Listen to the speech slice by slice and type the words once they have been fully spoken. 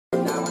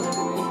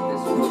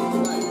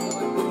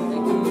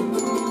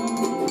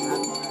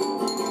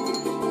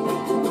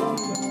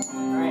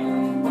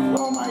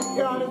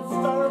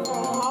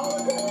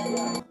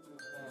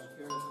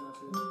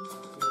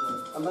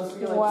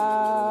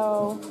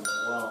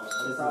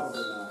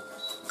Probably not.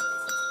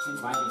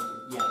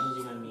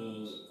 Hinging on me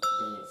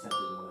getting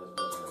accepted in one of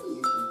those programs.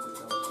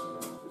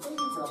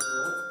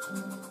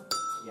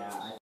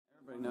 Yeah.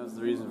 Everybody knows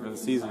the reason for the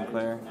season,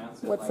 Claire.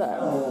 What's that?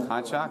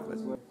 Hot chocolate.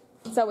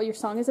 Is that what your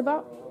song is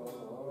about?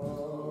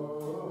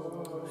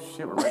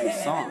 Shit, we're writing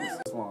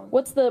songs.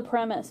 What's the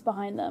premise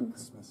behind them?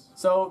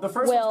 So the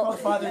first one's called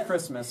Father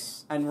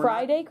Christmas, and we're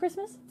Friday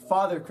Christmas?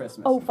 Father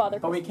Christmas. Oh, Father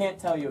Christmas. But we can't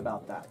tell you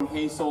about that.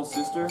 Hey, soul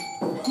sister.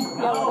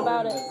 Yeah, what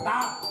about it?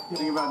 Stop!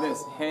 Think about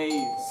this. Hey,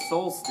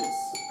 solstice.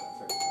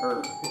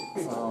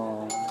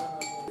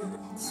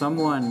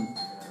 Someone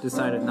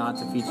decided not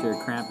to feature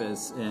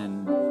Krampus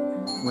in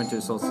Winter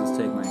Solstice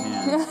Take My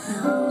Hand.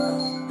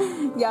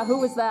 Yeah, who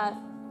was that?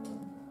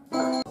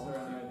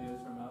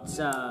 It's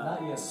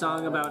a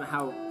song about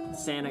how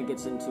Santa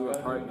gets into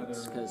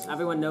apartments, because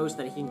everyone knows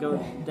that he can go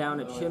down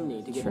a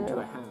chimney to get into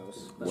a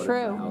house.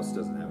 True. House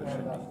doesn't have a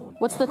chimney.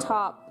 What's the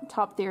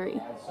top theory?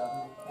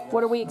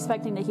 What are we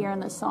expecting to hear in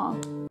this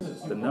song?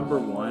 The number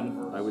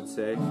one, I would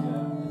say,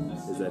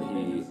 is that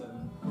he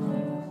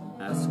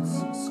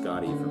asks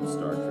Scotty from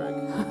Star Trek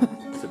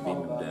to beat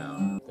him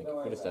down. I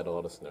think we just had a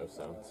lot of snow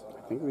sounds.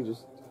 I think I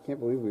can't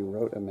believe we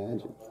wrote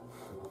Imagine.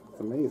 It's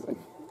amazing.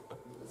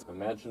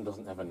 Imagine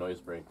doesn't have a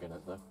noise break in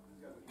it, though.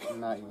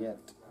 Not yet.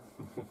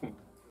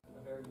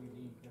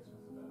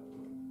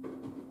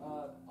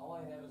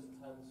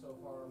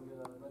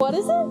 What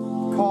is it?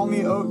 Call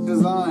Me Oat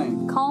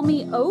Design. Call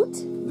Me Oat?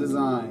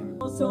 Design.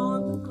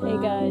 Hey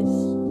guys.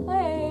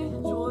 Hey.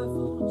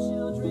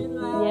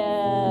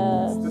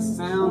 Yeah. It's the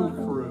sound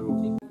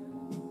crew.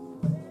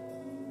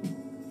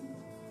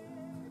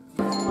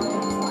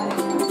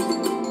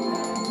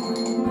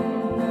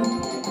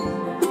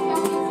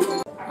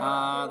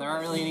 There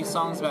aren't really any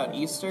songs about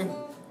Easter.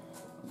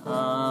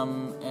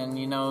 And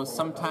you know,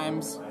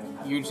 sometimes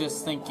you're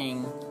just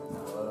thinking,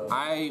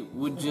 I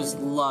would just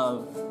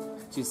love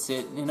to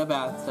sit in a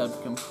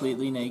bathtub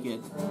completely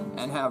naked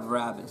and have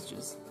rabbits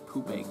just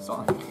poop eggs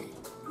on me.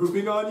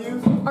 Pooping on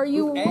you? Are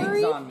you poop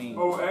worried? eggs on me.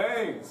 Oh,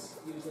 eggs.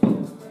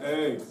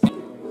 Eggs.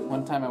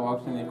 One time I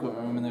walked in the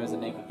equipment room and there was a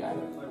naked guy.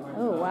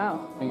 Oh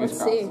wow. Fingers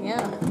Let's crossed. see,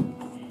 yeah.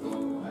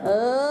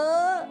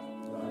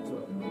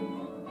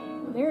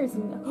 There is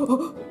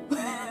no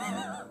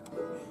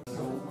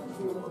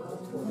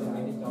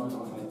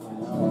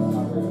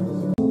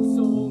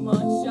So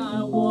much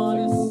I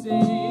wanna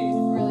say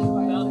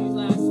about these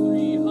last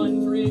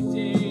 300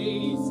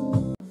 days.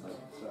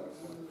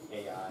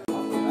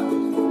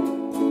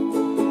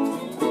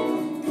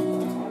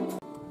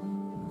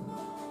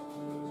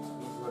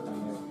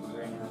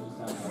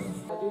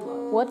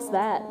 What's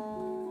that?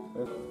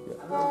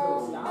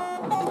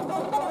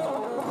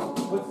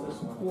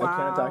 I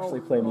can't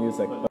actually play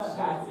music. But...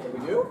 We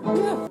do?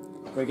 Yeah.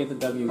 We get the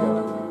W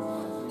going.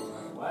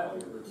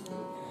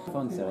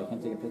 Phone said I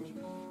can't take a picture.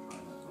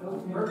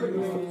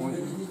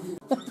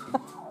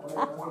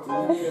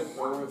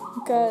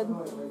 Good.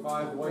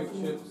 5 white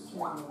chips.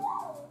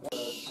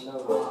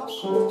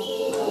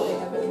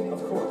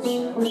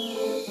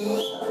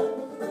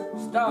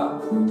 Stop!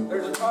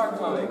 There's a car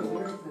coming.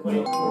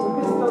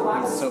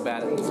 I'm so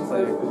bad at this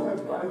play.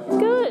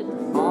 Good.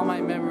 All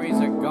my memories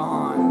are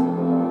gone.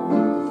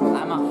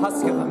 I'm a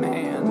husk of a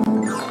man.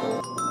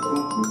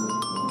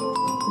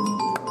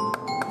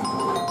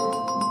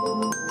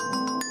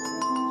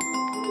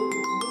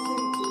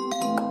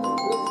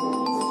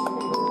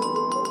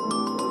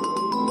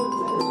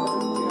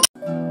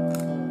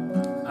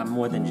 I'm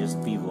more than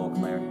just B-Vol,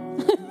 Claire.